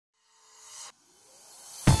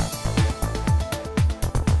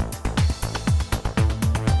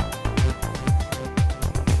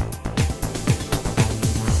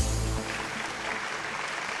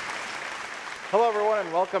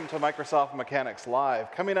welcome to Microsoft Mechanics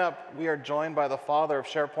Live. Coming up, we are joined by the father of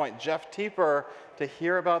SharePoint, Jeff Teper, to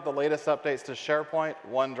hear about the latest updates to SharePoint,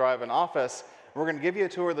 OneDrive, and Office. We're going to give you a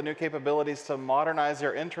tour of the new capabilities to modernize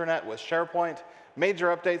your intranet with SharePoint,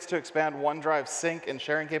 major updates to expand OneDrive sync and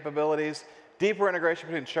sharing capabilities, deeper integration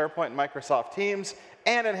between SharePoint and Microsoft Teams,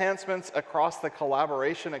 and enhancements across the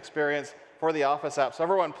collaboration experience for the Office app. So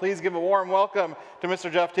everyone, please give a warm welcome to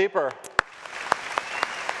Mr. Jeff Teper.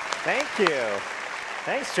 Thank you.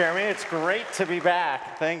 Thanks, Jeremy. It's great to be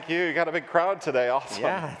back. Thank you. You got a big crowd today. Awesome.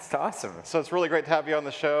 Yeah, it's awesome. So it's really great to have you on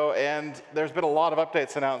the show. And there's been a lot of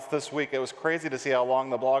updates announced this week. It was crazy to see how long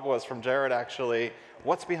the blog was from Jared, actually.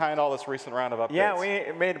 What's behind all this recent round of updates? Yeah,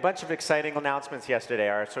 we made a bunch of exciting announcements yesterday.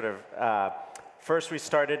 Our sort of first, we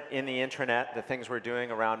started in the intranet, the things we're doing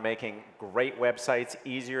around making great websites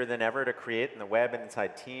easier than ever to create in the web and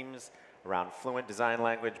inside Teams, around fluent design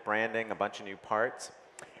language, branding, a bunch of new parts.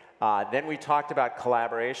 Then we talked about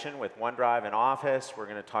collaboration with OneDrive and Office. We're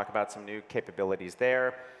going to talk about some new capabilities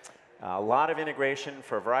there. A lot of integration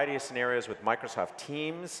for a variety of scenarios with Microsoft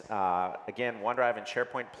Teams. Again, OneDrive and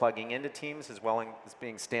SharePoint plugging into Teams as well as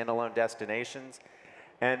being standalone destinations.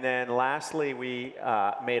 And then lastly, we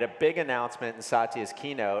made a big announcement in Satya's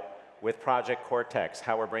keynote with Project Cortex,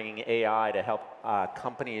 how we're bringing AI to help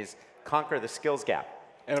companies conquer the skills gap.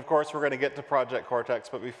 And of course, we're going to get to Project Cortex,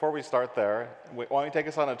 but before we start there, why don't you take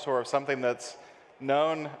us on a tour of something that's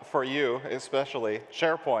known for you, especially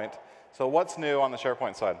SharePoint. So what's new on the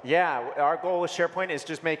SharePoint side? Yeah, our goal with SharePoint is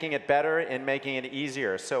just making it better and making it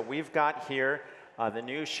easier. So we've got here the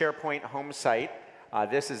new SharePoint home site.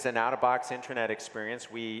 This is an out-of-box intranet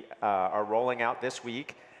experience we are rolling out this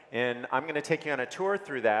week. And I'm going to take you on a tour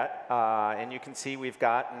through that. And you can see we've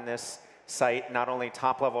got in this site not only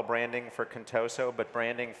top-level branding for Contoso, but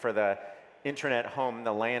branding for the intranet home,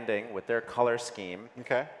 the landing, with their color scheme.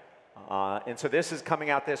 Okay. And so this is coming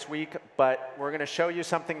out this week, but we're going to show you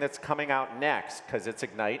something that's coming out next, because it's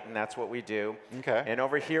Ignite, and that's what we do. Okay. And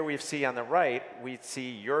over here, we see on the right, we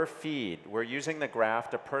see your feed. We're using the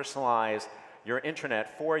graph to personalize your intranet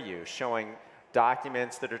for you, showing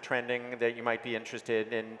documents that are trending that you might be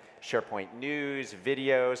interested in, SharePoint news,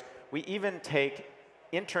 videos. We even take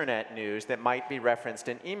internet news that might be referenced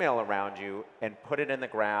in email around you and put it in the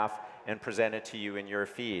graph and present it to you in your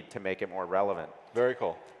feed to make it more relevant. Very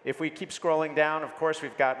cool. If we keep scrolling down, of course,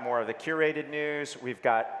 we've got more of the curated news. We've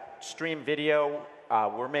got stream video.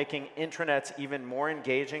 We're making intranets even more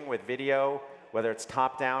engaging with video, whether it's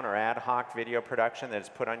top-down or ad hoc video production that is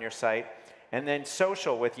put on your site. And then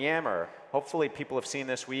social with Yammer. Hopefully, people have seen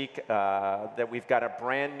this week that we've got a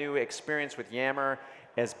brand new experience with Yammer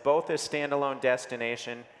as both a standalone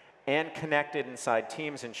destination and connected inside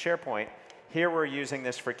Teams and SharePoint. Here we're using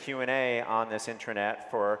this for Q&A on this intranet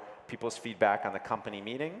for people's feedback on the company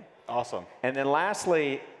meeting. Awesome. And then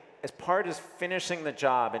lastly, as part of finishing the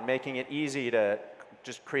job and making it easy to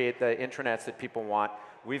just create the intranets that people want,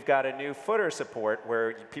 we've got a new footer support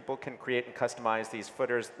where people can create and customize these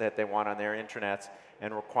footers that they want on their intranets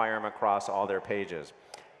and require them across all their pages.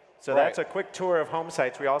 So that's a quick tour of home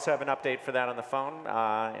sites. We also have an update for that on the phone,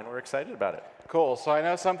 and we're excited about it. Cool. So I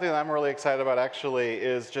know something that I'm really excited about, actually,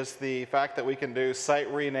 is just the fact that we can do site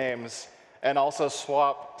renames and also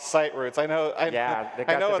swap site routes. I know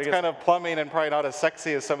it's kind of plumbing and probably not as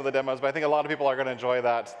sexy as some of the demos, but I think a lot of people are going to enjoy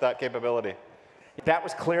that capability. That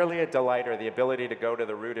was clearly a delighter, the ability to go to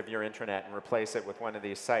the root of your intranet and replace it with one of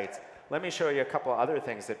these sites. Let me show you a couple other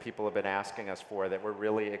things that people have been asking us for that we're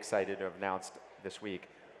really excited to have announced this week.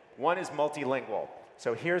 One is multilingual.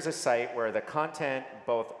 So here's a site where the content,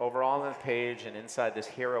 both overall on the page and inside this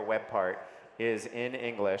hero web part, is in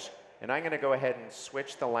English. And I'm going to go ahead and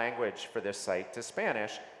switch the language for this site to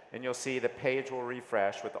Spanish. And you'll see the page will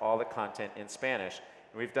refresh with all the content in Spanish.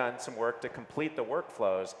 And we've done some work to complete the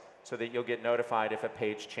workflows so that you'll get notified if a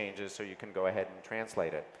page changes so you can go ahead and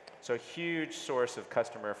translate it. So huge source of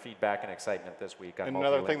customer feedback and excitement this week on multilingual.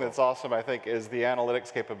 Another thing that's awesome, I think, is the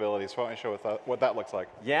analytics capabilities. Why don't you show what that looks like?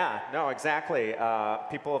 Yeah, no, exactly.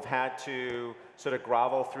 People have had to sort of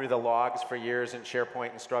grovel through the logs for years in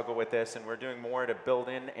SharePoint and struggle with this, and we're doing more to build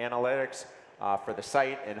in analytics for the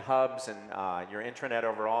site and hubs and your intranet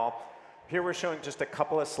overall. Here we're showing just a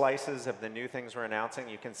couple of slices of the new things we're announcing.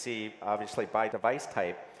 You can see, obviously, by device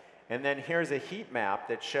type. And then here's a heat map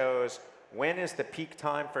that shows when is the peak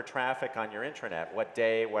time for traffic on your intranet, what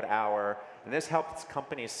day, what hour. And this helps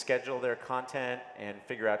companies schedule their content and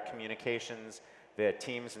figure out communications via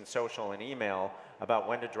Teams and social and email about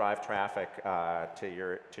when to drive traffic to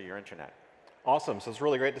your intranet. Awesome. So it's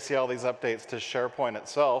really great to see all these updates to SharePoint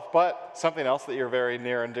itself. But something else that you're very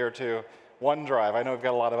near and dear to, OneDrive. I know we've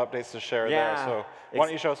got a lot of updates to share there. So why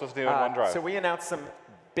don't you show us what's new in OneDrive? So we announced some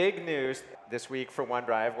Big news this week for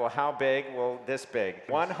OneDrive. Well, how big? Well, this big.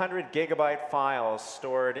 100 gigabyte files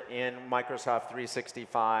stored in Microsoft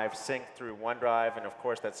 365, synced through OneDrive, and of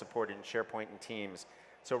course that's supported in SharePoint and Teams.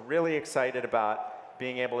 So really excited about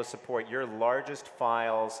being able to support your largest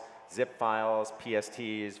files, zip files,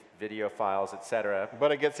 PSTs, video files, etc.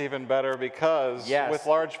 But it gets even better because with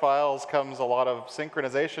large files comes a lot of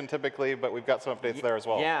synchronization typically, but we've got some updates there as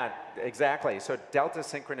well. Yeah, exactly. So Delta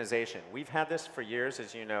synchronization. We've had this for years,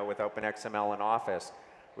 as you know, with OpenXML and Office,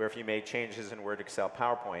 where if you made changes in Word, Excel,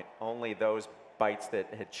 PowerPoint, only those bytes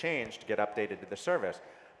that had changed get updated to the service.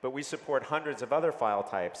 But we support hundreds of other file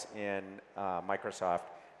types in Microsoft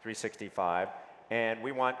 365. And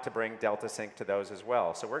we want to bring Delta Sync to those as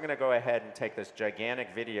well. So we're going to go ahead and take this gigantic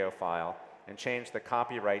video file and change the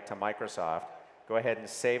copyright to Microsoft. Go ahead and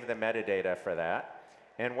save the metadata for that.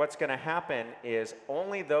 And what's going to happen is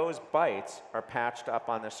only those bytes are patched up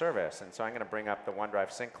on the service. And so I'm going to bring up the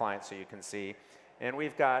OneDrive Sync client so you can see. And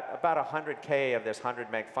we've got about 100K of this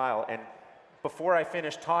 100 meg file. And before I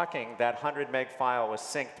finished talking, that 100 meg file was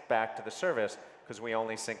synced back to the service, because we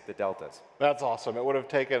only sync the deltas. That's awesome. It would have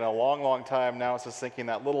taken a long, long time. Now it's just syncing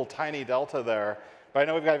that little tiny delta there. But I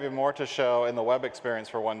know we've got even more to show in the web experience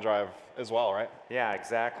for OneDrive as well, right? Yeah,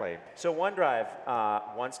 exactly. So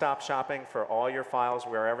OneDrive, one-stop shopping for all your files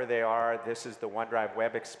wherever they are. This is the OneDrive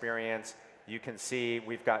web experience. You can see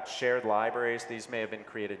we've got shared libraries. These may have been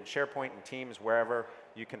created in SharePoint and Teams, wherever.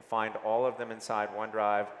 You can find all of them inside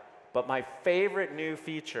OneDrive. But my favorite new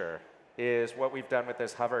feature is what we've done with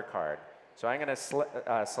this hover card. So I'm going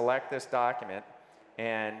to select this document,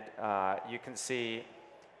 and you can see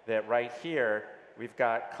that right here we've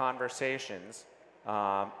got conversations,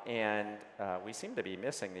 and we seem to be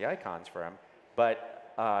missing the icons for them.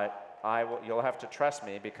 But you'll have to trust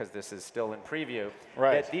me because this is still in preview.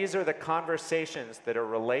 Right. That these are the conversations that are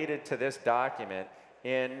related to this document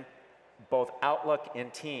in both Outlook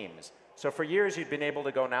and Teams. So for years, you've been able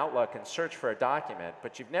to go in Outlook and search for a document,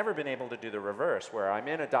 but you've never been able to do the reverse, where I'm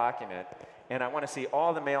in a document, and I want to see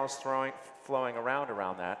all the mails flowing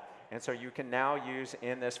around that. And so you can now use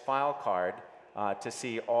in this file card to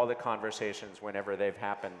see all the conversations whenever they've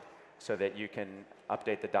happened, so that you can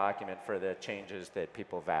update the document for the changes that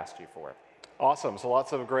people have asked you for. Awesome. So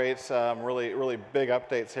lots of great, really, really big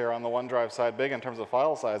updates here on the OneDrive side, big in terms of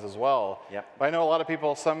file size as well. Yep. But I know a lot of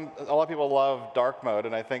people love dark mode,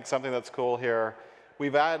 and I think something that's cool here,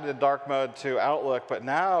 we've added dark mode to Outlook, but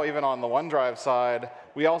now even on the OneDrive side,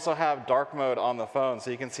 we also have dark mode on the phone,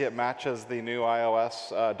 so you can see it matches the new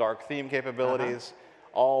iOS dark theme capabilities.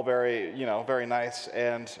 All very, very nice,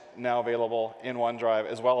 and now available in OneDrive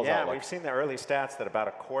as well as Outlook. Yeah, we've seen the early stats that about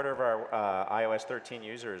a quarter of our iOS 13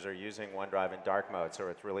 users are using OneDrive in dark mode, so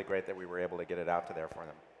it's really great that we were able to get it out to there for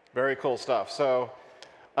them. Very cool stuff. So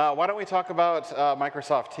why don't we talk about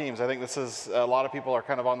Microsoft Teams? I think this is, a lot of people are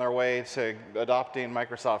kind of on their way to adopting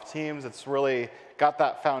Microsoft Teams. It's really got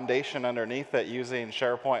that foundation underneath it, using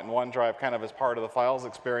SharePoint and OneDrive kind of as part of the files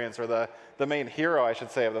experience, or the main hero, I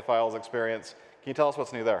should say, of the files experience. Can you tell us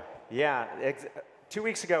what's new there? Yeah, 2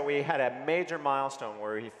 weeks ago we had a major milestone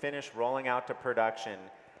where we finished rolling out to production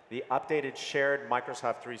the updated shared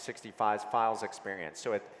Microsoft 365's files experience.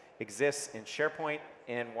 So it exists in SharePoint,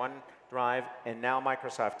 in OneDrive, and now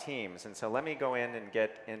Microsoft Teams. And so let me go in and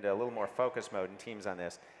get into a little more focus mode in Teams on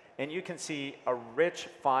this. And you can see a rich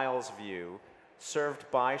files view served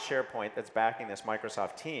by SharePoint that's backing this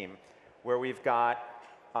Microsoft team, where we've got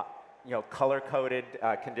color-coded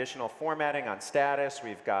conditional formatting on status.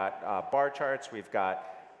 We've got bar charts. We've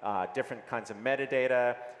got different kinds of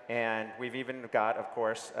metadata. And we've even got, of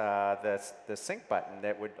course, the sync button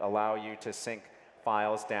that would allow you to sync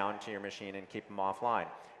files down to your machine and keep them offline.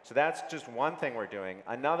 So that's just one thing we're doing.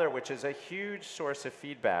 Another, which is a huge source of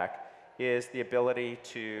feedback, is the ability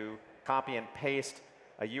to copy and paste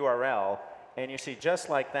a URL. And you see, just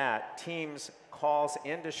like that, Teams calls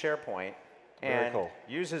into SharePoint and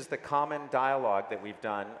uses the common dialogue that we've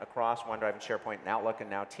done across OneDrive and SharePoint and Outlook and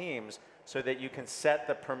now Teams, so that you can set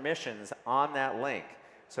the permissions on that link,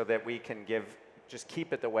 so that we can just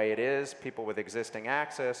keep it the way it is, people with existing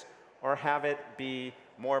access, or have it be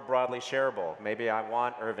more broadly shareable. Maybe I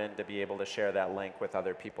want Irvin to be able to share that link with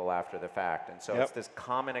other people after the fact. And so it's this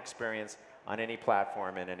common experience on any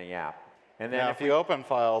platform and any app. And then now, if you open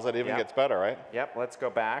files, it even gets better, right? Yep. Let's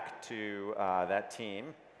go back to that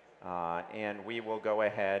team. And we will go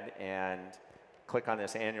ahead and click on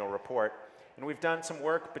this annual report. And we've done some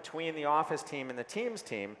work between the Office team and the Teams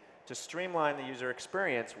team to streamline the user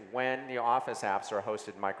experience when the Office apps are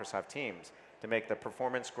hosted in Microsoft Teams, to make the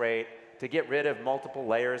performance great, to get rid of multiple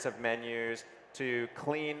layers of menus, to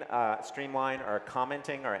streamline our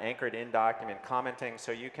commenting, our anchored in document commenting,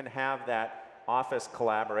 so you can have that Office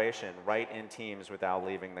collaboration right in Teams without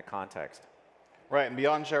leaving the context. Right, and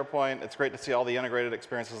beyond SharePoint, it's great to see all the integrated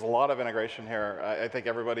experiences. A lot of integration here. I think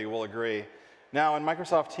everybody will agree. Now, in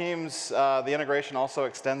Microsoft Teams, the integration also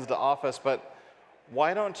extends to Office, but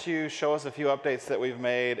why don't you show us a few updates that we've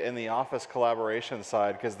made in the Office collaboration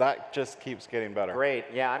side, because that just keeps getting better. Great.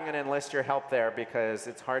 Yeah, I'm going to enlist your help there because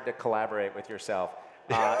it's hard to collaborate with yourself.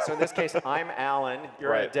 So in this case, I'm Alan.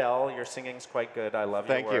 You're right. Adele. Your singing's quite good. I love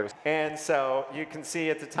your work. Thank you. And so you can see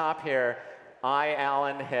at the top here, I,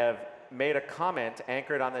 Alan, have made a comment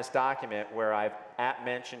anchored on this document where I've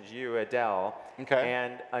 @mentioned you, Adele. Okay.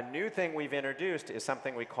 And a new thing we've introduced is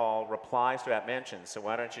something we call replies to @mentions. So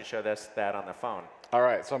why don't you show us that on the phone? All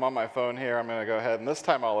right, so I'm on my phone here. I'm going to go ahead, and this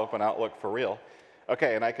time I'll open Outlook for real.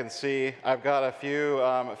 Okay, and I can see I've got a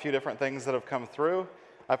few different things that have come through.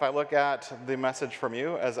 If I look at the message from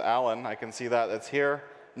you as Alan, I can see that it's here.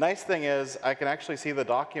 Nice thing is I can actually see the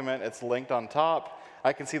document. It's linked on top.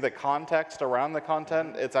 I can see the context around the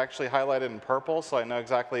content. It's actually highlighted in purple, so I know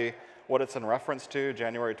exactly what it's in reference to,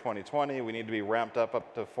 January 2020. We need to be ramped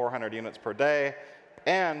up to 400 units per day.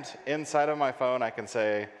 And inside of my phone, I can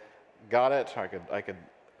say, got it. I could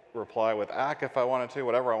reply with ACK if I wanted to,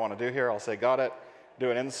 whatever I want to do here. I'll say, got it, do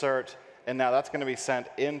an insert. And now that's going to be sent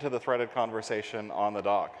into the threaded conversation on the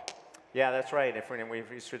dock. Yeah, that's right. If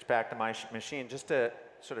we switch back to my machine, just to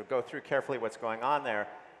sort of go through carefully what's going on there,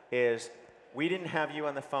 is we didn't have you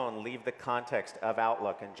on the phone leave the context of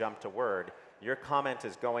Outlook and jump to Word. Your comment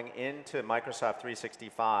is going into Microsoft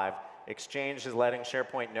 365. Exchange is letting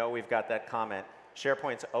SharePoint know we've got that comment.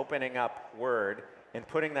 SharePoint's opening up Word and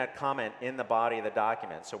putting that comment in the body of the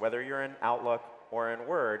document. So whether you're in Outlook or in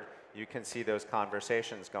Word, you can see those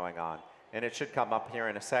conversations going on. And it should come up here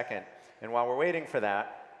in a second. And while we're waiting for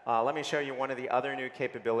that, let me show you one of the other new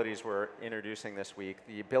capabilities we're introducing this week,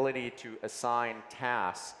 the ability to assign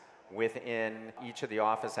tasks within each of the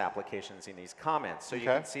Office applications in these comments. So you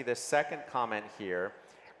can see the second comment here.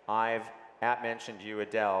 I've @mentioned you,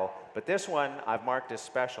 Adele, but this one I've marked as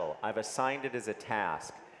special. I've assigned it as a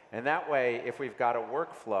task. And that way, if we've got a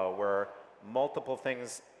workflow where multiple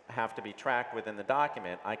things have to be tracked within the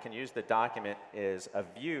document, I can use the document as a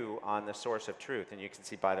view on the source of truth. And you can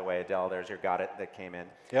see, by the way, Adele, there's your got it that came in.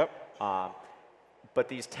 Yep. But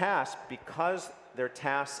these tasks, because they're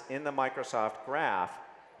tasks in the Microsoft Graph,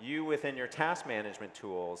 you within your task management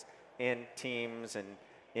tools in Teams and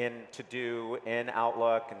in To Do, in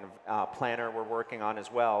Outlook, and Planner we're working on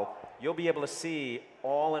as well, you'll be able to see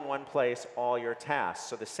all in one place all your tasks.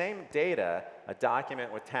 So the same data, a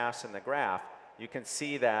document with tasks in the graph, you can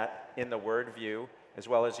see that in the Word view, as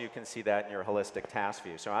well as you can see that in your holistic task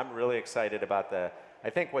view. So I'm really excited about I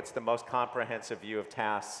think what's the most comprehensive view of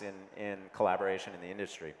tasks in collaboration in the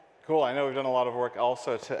industry. Cool. I know we've done a lot of work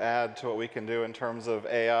also to add to what we can do in terms of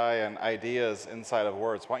AI and ideas inside of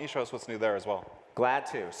Words. Why don't you show us what's new there as well? Glad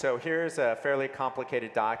to. So here's a fairly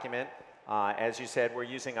complicated document. As you said, we're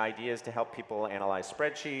using ideas to help people analyze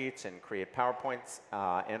spreadsheets and create PowerPoints,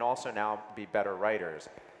 and also now be better writers.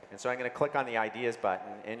 And so I'm going to click on the Ideas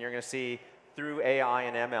button, and you're going to see through AI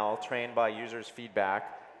and ML, trained by users'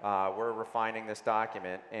 feedback, we're refining this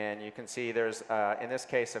document. And you can see there's, in this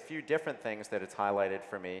case, a few different things that it's highlighted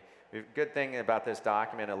for me. The good thing about this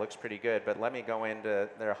document, it looks pretty good, but let me go into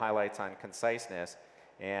their highlights on conciseness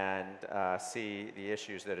and see the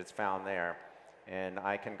issues that it's found there. And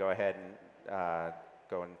I can go ahead and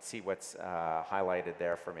go and see what's highlighted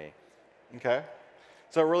there for me. Okay.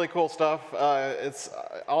 So really cool stuff. It's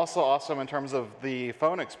also awesome in terms of the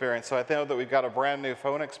phone experience. So I know that we've got a brand new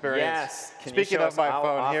phone experience. Yes. Speaking of my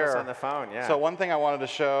phone here. On the phone, yeah. So one thing I wanted to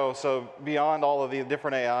show, so beyond all of the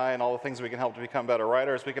different AI and all the things we can help to become better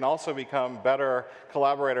writers, we can also become better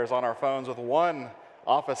collaborators on our phones with one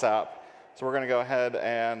Office app. So we're going to go ahead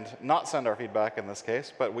and not send our feedback in this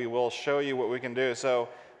case, but we will show you what we can do. So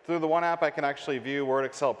through the one app, I can actually view Word,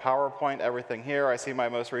 Excel, PowerPoint, everything here. I see my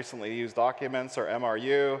most recently used documents, or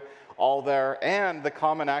MRU, all there. And the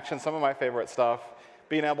common action, some of my favorite stuff,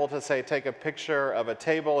 being able to say, take a picture of a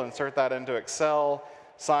table, insert that into Excel,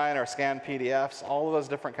 sign or scan PDFs, all of those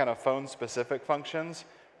different kind of phone-specific functions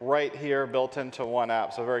right here built into one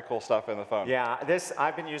app. So very cool stuff in the phone. Yeah,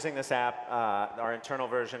 I've been using this app, our internal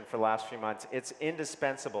version, for the last few months. It's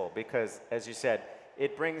indispensable because, as you said,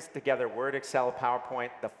 it brings together Word, Excel, PowerPoint,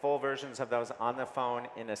 the full versions of those on the phone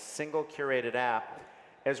in a single curated app,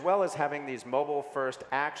 as well as having these mobile-first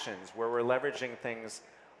actions where we're leveraging things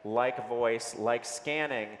like voice, like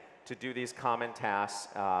scanning, to do these common tasks.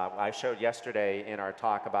 I showed yesterday in our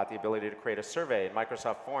talk about the ability to create a survey in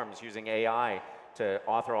Microsoft Forms using AI to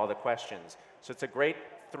author all the questions. So it's a great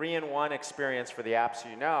 3-in-1 experience for the apps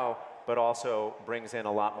you know, but also brings in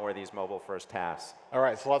a lot more of these mobile-first tasks. All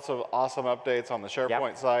right, so lots of awesome updates on the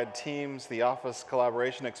SharePoint side, Teams, the Office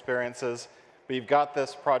collaboration experiences. But you've got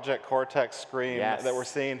this Project Cortex screen that we're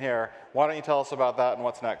seeing here. Why don't you tell us about that and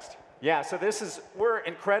what's next? Yeah, so we're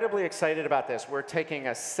incredibly excited about this. We're taking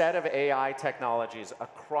a set of AI technologies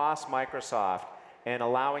across Microsoft and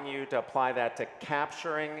allowing you to apply that to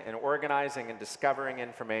capturing and organizing and discovering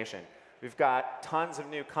information. We've got tons of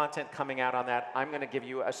new content coming out on that. I'm going to give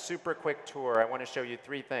you a super quick tour. I want to show you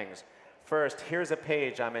 3 things. First, here's a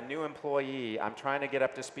page. I'm a new employee. I'm trying to get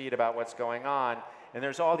up to speed about what's going on. And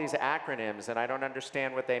there's all these acronyms, and I don't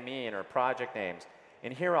understand what they mean, or project names.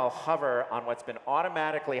 And here I'll hover on what's been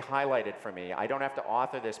automatically highlighted for me. I don't have to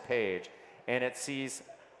author this page. And it sees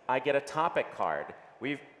I get a topic card.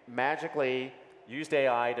 We've magically used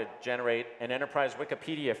AI to generate an enterprise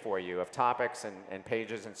Wikipedia for you of topics and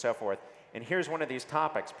pages and so forth. And here's one of these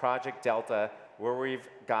topics, Project Delta, where we've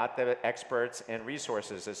got the experts and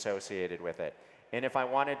resources associated with it. And if I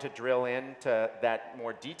wanted to drill into that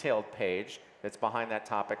more detailed page that's behind that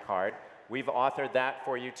topic card, we've authored that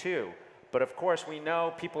for you too. But of course, we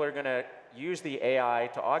know people are going to use the AI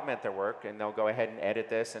to augment their work, and they'll go ahead and edit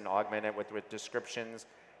this and augment it with descriptions.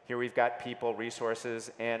 Here we've got people,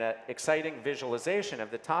 resources, and an exciting visualization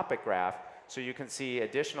of the topic graph, so you can see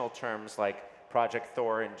additional terms like Project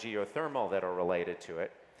Thor and geothermal that are related to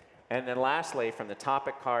it. And then lastly, from the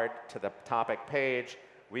topic card to the topic page,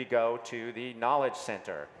 we go to the Knowledge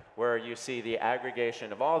Center, where you see the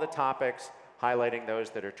aggregation of all the topics, highlighting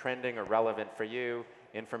those that are trending or relevant for you,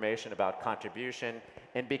 information about contribution.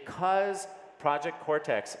 And because Project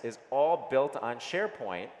Cortex is all built on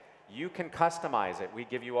SharePoint, you can customize it. We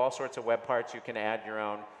give you all sorts of web parts. You can add your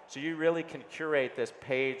own. So you really can curate this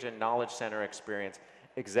page and Knowledge Center experience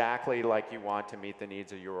exactly like you want to meet the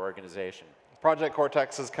needs of your organization. Project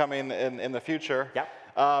Cortex is coming in the future. Yep.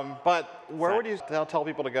 But where would you tell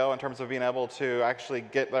people to go in terms of being able to actually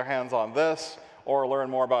get their hands on this or learn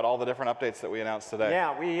more about all the different updates that we announced today?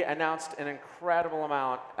 Yeah, we announced an incredible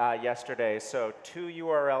amount yesterday. So 2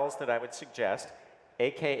 URLs that I would suggest,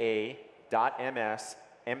 aka.ms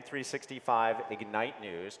M365 Ignite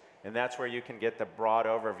News, and that's where you can get the broad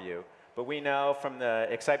overview. But we know from the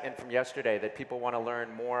excitement from yesterday that people want to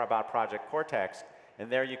learn more about Project Cortex,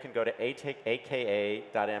 and there you can go to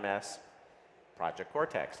aka.ms Project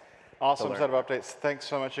Cortex. Awesome set of updates. Thanks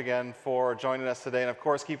so much again for joining us today. And of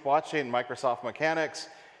course, keep watching Microsoft Mechanics.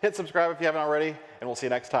 Hit subscribe if you haven't already, and we'll see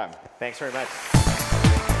you next time. Thanks very much.